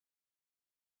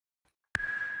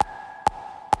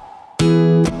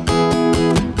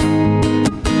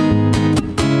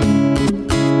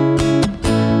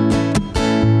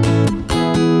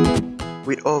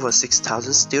over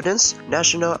 6,000 students,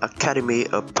 National Academy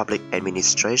of Public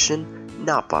Administration,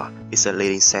 NAPA, is a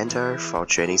leading center for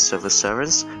training civil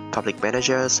servants, public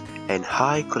managers, and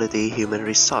high-quality human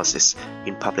resources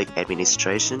in public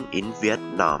administration in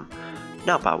Vietnam.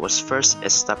 NAPA was first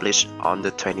established on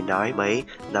the 29th May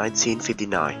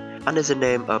 1959 under the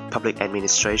name of Public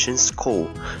Administration School.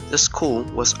 The school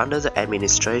was under the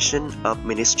administration of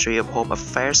Ministry of Home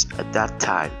Affairs at that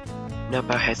time.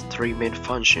 NAPA has three main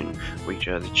functions, which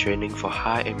are the training for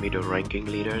high and middle-ranking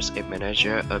leaders and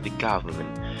managers of the government,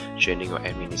 training of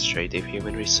administrative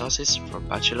human resources from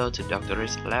bachelor to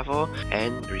doctorate level,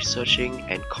 and researching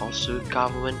and consult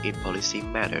government in policy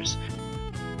matters.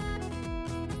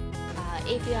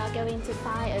 If you are going to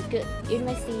find a good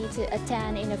university to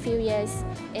attend in a few years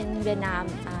in Vietnam,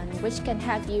 which can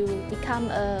help you become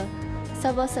a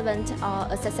civil servant or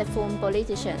a successful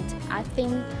politician, I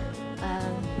think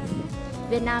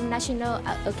Vietnam National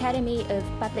Academy of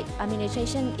Public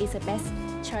Administration is the best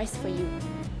choice for you.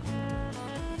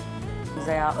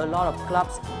 There are a lot of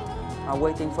clubs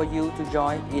waiting for you to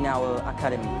join in our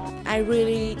academy. I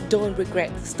really don't regret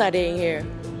studying here.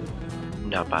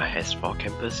 NAPA has 4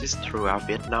 campuses throughout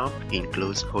Vietnam,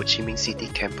 includes Ho Chi Minh City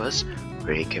Campus,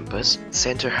 Huế Campus,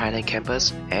 Central Highland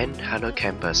Campus, and Hanoi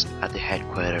Campus at the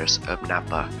headquarters of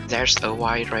NAPA. There's a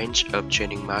wide range of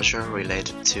training measures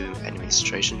related to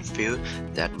administration field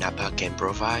that NAPA can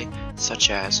provide, such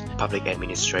as public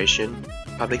administration,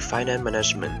 public finance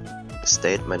management,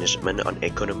 state management on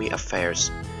economic affairs,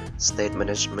 state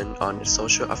management on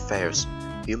social affairs,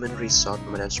 human resource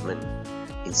management,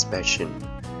 inspection,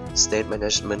 state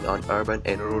management on urban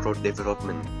and rural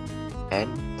development,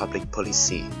 and public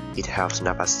policy. It helps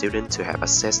NAPA students to have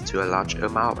access to a large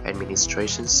amount of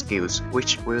administration skills,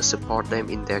 which will support them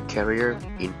in their career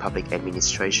in public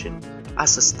administration.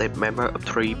 As a state member of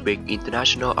 3 big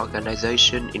international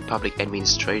organizations in public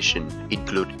administration,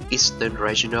 include Eastern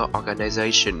Regional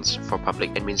Organizations for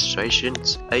Public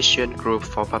Administrations, Asian Group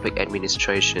for Public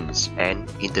Administrations, and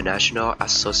International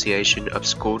Association of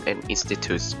Schools and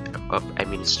Institutes of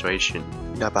Administration.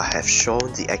 NAPA have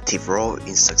shown the active role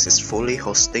in successfully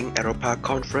hosting Europa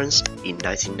Conference in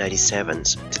 1997,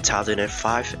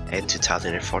 2005, and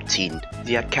 2014.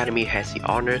 The Academy has the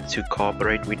honor to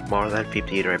cooperate with more than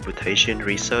 50 reputation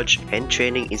research and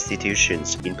training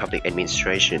institutions in public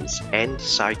administrations and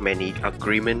sign many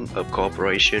agreements of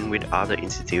cooperation with other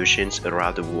institutions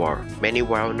around the world. Many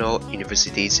well-known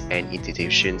universities and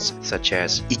institutions such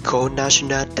as École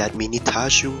nationale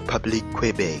d'administration publique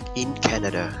Québec in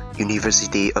Canada,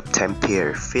 University of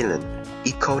Tampere, Finland,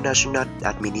 École nationale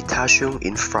d'administration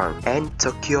in France, and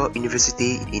Tokyo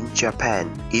University in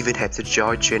Japan even have the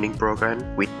joint training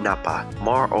program with NAPA.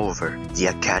 Moreover, the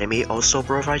Academy also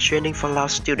provides training for Lao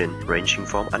students ranging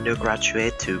from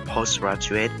undergraduate to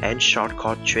postgraduate and short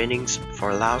course trainings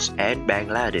for Laos and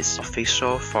Bangladesh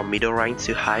officials from middle rank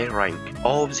to high rank.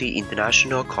 All of the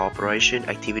international cooperation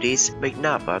activities make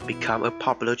NAPA become a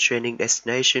popular training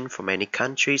destination for many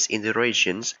countries in the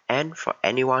regions and for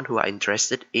anyone who are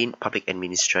interested in public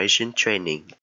administration training.